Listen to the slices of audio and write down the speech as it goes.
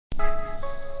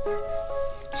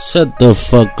Shut the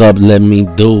fuck up, let me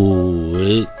do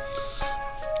it.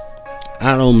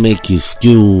 I don't make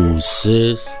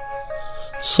excuses.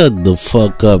 Shut the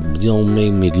fuck up, you don't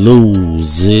make me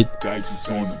lose it.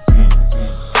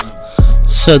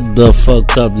 Shut the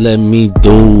fuck up, let me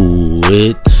do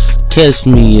it. Catch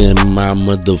me in my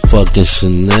motherfucking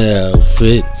Chanel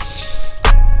fit,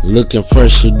 looking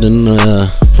fresher than the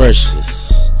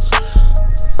freshest.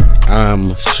 I'm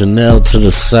Chanel to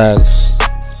the socks,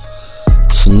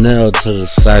 Chanel to the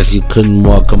socks. You couldn't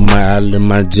walk a mile in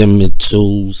my Jimmy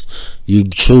Choos. You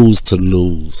choose to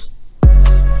lose.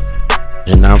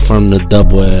 And I'm from the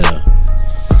double L.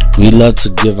 We love to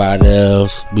give out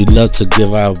L's, we love to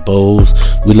give out bows,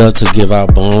 we love to give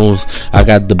out bones. I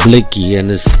got the blicky and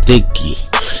it's sticky.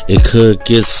 It could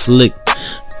get slick,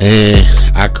 and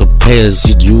I could pass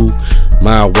you.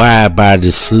 My wide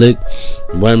body slick.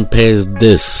 Run past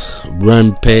this,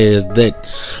 run past that,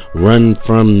 run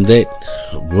from that,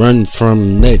 run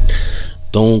from that.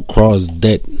 Don't cross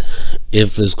that.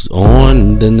 If it's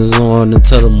on, then it's on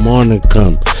until the morning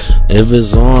come. If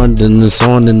it's on, then it's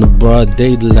on in the broad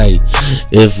daylight.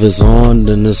 If it's on,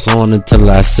 then it's on until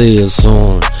I say it's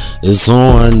on. It's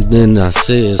on, then I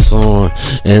say it's on.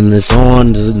 And it's on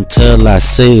until I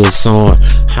say it's on.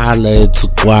 Holla at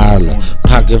Tukwala,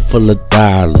 pocket full of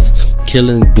dollars.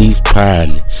 Killing beast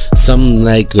pilot, something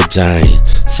like a giant,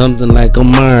 something like a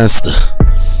monster.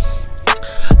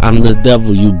 I'm the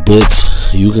devil, you bitch.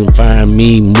 You can find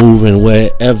me moving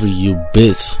wherever, you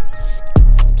bitch.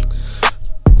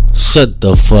 Shut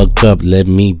the fuck up, let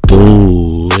me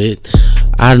do it.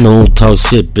 I don't talk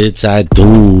shit, bitch, I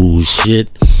do shit.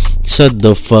 Shut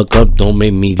the fuck up, don't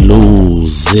make me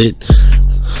lose it.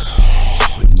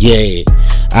 Yeah,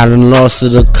 I done lost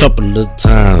it a couple of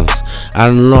times. I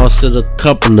done lost it a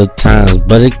couple of times,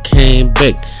 but it came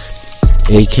back.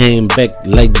 It came back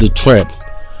like the trap.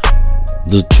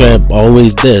 The trap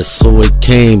always there, so it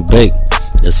came back.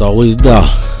 It's always there.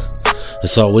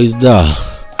 It's always there.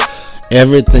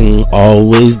 Everything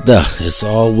always there. It's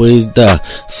always there.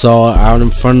 It's all out in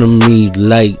front of me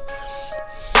like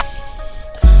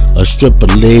a strip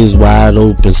of legs wide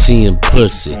open, seeing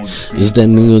pussy. Is that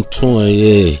nigga toy?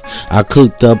 Yeah. I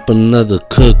cooked up another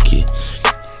cookie.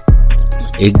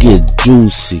 It get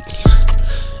juicy.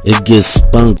 It gets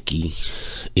spunky.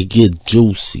 It get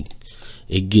juicy.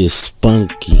 It gets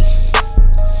spunky.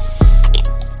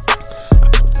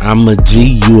 I'm a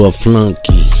G, you a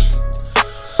flunky.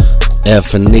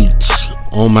 F and H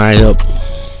on my hip.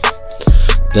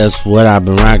 That's what I've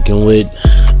been rocking with.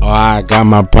 Oh, I got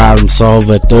my problem solved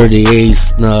at 38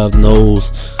 snub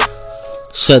nose.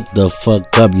 Shut the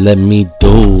fuck up, let me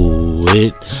do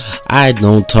it. I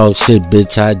don't talk shit,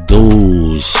 bitch, I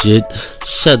do shit.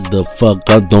 Shut the fuck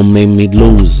up, don't make me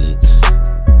lose it.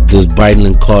 This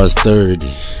Breitling costs 30.